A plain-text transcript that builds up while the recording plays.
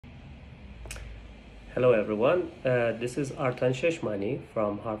Hello everyone, this is Artan Sheshmani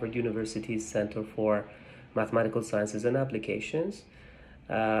from Harvard University's Center for Mathematical Sciences and Applications.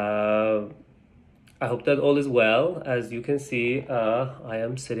 I hope that all is well. As you can see, I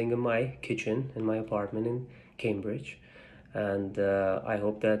am sitting in my kitchen in my apartment in Cambridge, and I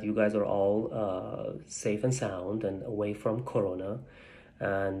hope that you guys are all safe and sound and away from Corona,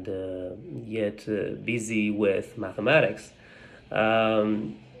 and yet busy with mathematics.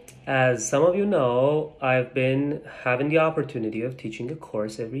 As some of you know, I've been having the opportunity of teaching a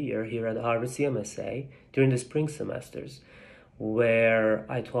course every year here at Harvard CMSA during the spring semesters, where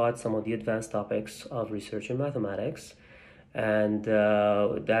I taught some of the advanced topics of research in mathematics, and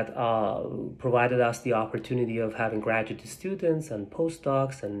that provided us the opportunity of having graduate students and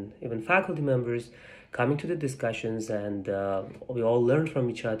postdocs and even faculty members coming to the discussions, and we all learn from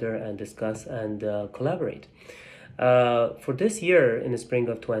each other and discuss and collaborate. For this year, in the spring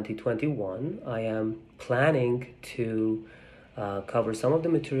of 2021, I am planning to cover some of the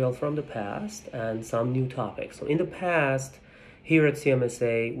material from the past and some new topics. So in the past, here at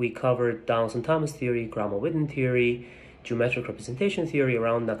CMSA, we covered Donaldson Thomas theory, Gromov-Witten theory, geometric representation theory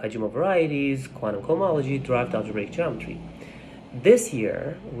around Nakajima varieties, quantum cohomology, derived algebraic geometry. This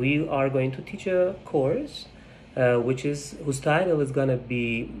year, we are going to teach a course whose title is going to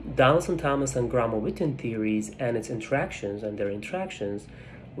be Donaldson Thomas and Gromov-Witten theories and its interactions and their interactions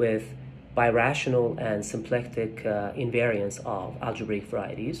with birational and symplectic invariants of algebraic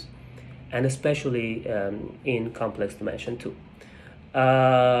varieties, and especially in complex dimension 2.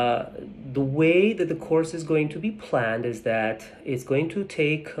 The way that the course is going to be planned is that it's going to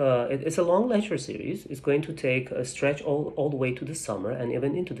take, it's a long lecture series. It's going to take a stretch all the way to the summer and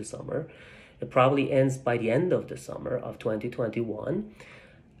even into the summer. It probably ends by the end of the summer of 2021.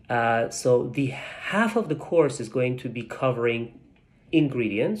 So the half of the course is going to be covering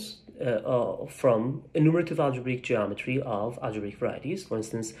ingredients from enumerative algebraic geometry of algebraic varieties. For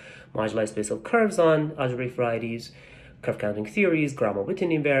instance, moduli space of curves on algebraic varieties, curve counting theories,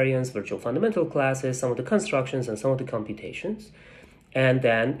 Gromov-Witten invariants, virtual fundamental classes, some of the constructions and some of the computations. And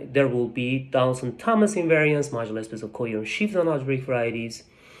then there will be Donaldson Thomas invariants, moduli space of coherent sheaves on algebraic varieties,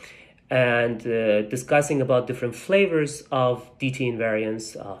 and discussing about different flavors of DT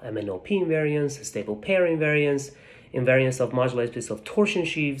invariants, MNOP invariants, stable pair invariants, invariants of moduli space of torsion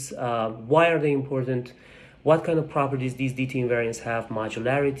sheaves, why are they important, what kind of properties these DT invariants have,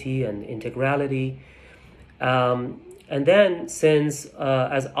 modularity and integrality. And then, since,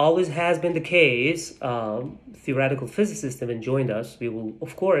 as always has been the case, theoretical physicists have joined us, we will,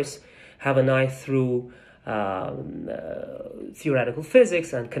 of course, have an eye through theoretical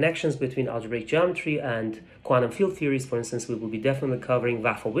physics and connections between algebraic geometry and quantum field theories. For instance, we will be definitely covering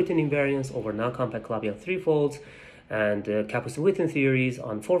Wafel-Witten invariants over non-compact Calabi-Yau threefolds and Kapustin-Witten theories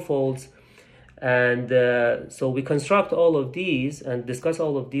on fourfolds. And so we construct all of these and discuss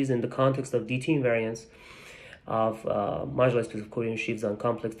all of these in the context of DT invariants of moduli space of coherent sheaves on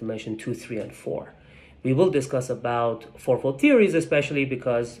complex dimension 2, 3, and 4. We will discuss about fourfold theories, especially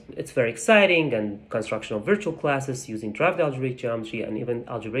because it's very exciting, and construction of virtual classes using derived algebraic geometry and even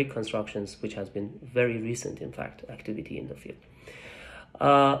algebraic constructions, which has been very recent, in fact, activity in the field.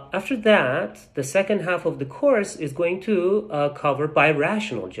 After that, the second half of the course is going to cover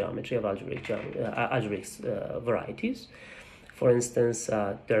birational geometry of algebraic varieties. For instance,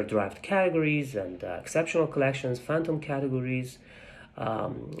 there are derived categories and exceptional collections, phantom categories,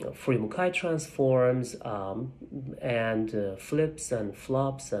 Fourier-Mukai transforms, and flips and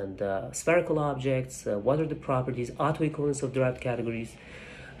flops and spherical objects. What are the properties, autoequivalence of derived categories?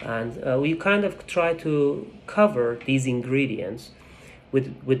 And we kind of try to cover these ingredients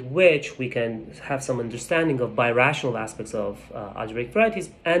with which we can have some understanding of birational aspects of algebraic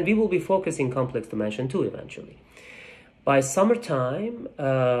varieties, and we will be focusing complex dimension 2 eventually. By summertime,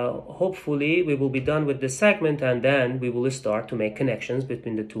 hopefully, we will be done with this segment, and then we will start to make connections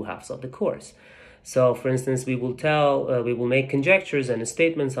between the two halves of the course. So, for instance, we will make conjectures and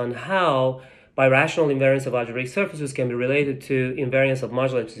statements on how birational invariants of algebraic surfaces can be related to invariants of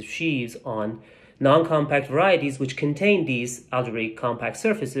moduli space of sheaves on non-compact varieties which contain these algebraic compact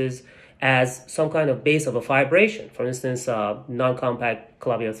surfaces as some kind of base of a fibration. For instance, non-compact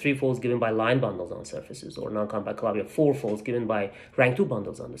Calabi-Yau threefolds given by line bundles on surfaces, or non-compact Calabi-Yau fourfolds given by rank 2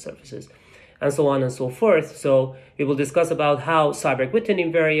 bundles on the surfaces, and so on and so forth. So we will discuss about how Symplectic-Witten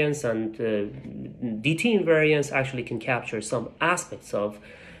invariants and DT invariants actually can capture some aspects of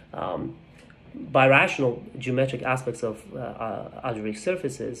birational geometric aspects of algebraic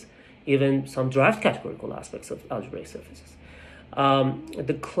surfaces, even some derived categorical aspects of algebraic surfaces.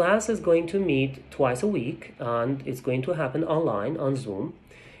 The class is going to meet twice a week, and it's going to happen online on Zoom.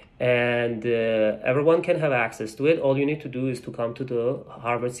 and everyone can have access to it. All you need to do is to come to the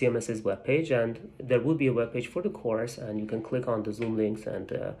Harvard CMSA's webpage, and there will be a webpage for the course, and you can click on the Zoom links, and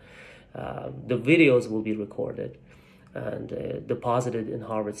the videos will be recorded and deposited in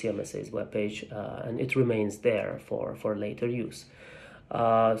Harvard CMSA's webpage, and it remains there for later use.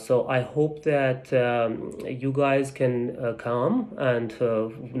 So I hope that you guys can come, and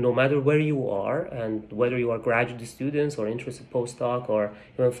no matter where you are, and whether you are graduate students or interested postdoc or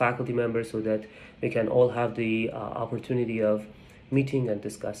even faculty members, so that we can all have the opportunity of meeting and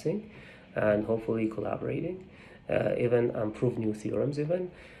discussing and hopefully collaborating, even improve new theorems even.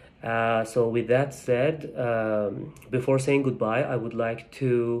 So with that said, before saying goodbye, I would like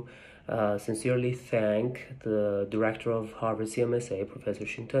to sincerely thank the director of Harvard CMSA, Professor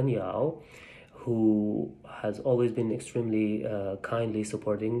Xingtan Yao, who has always been extremely kindly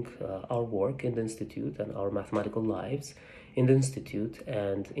supporting our work in the Institute and our mathematical lives in the Institute,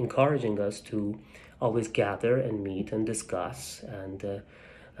 and encouraging us to always gather and meet and discuss. And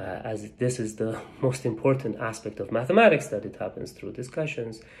as this is the most important aspect of mathematics, that it happens through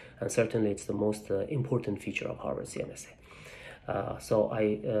discussions, and certainly it's the most important feature of Harvard CMSA. So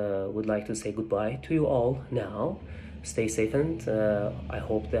I would like to say goodbye to you all now. Stay safe, and I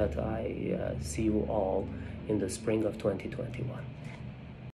hope that I see you all in the spring of 2021.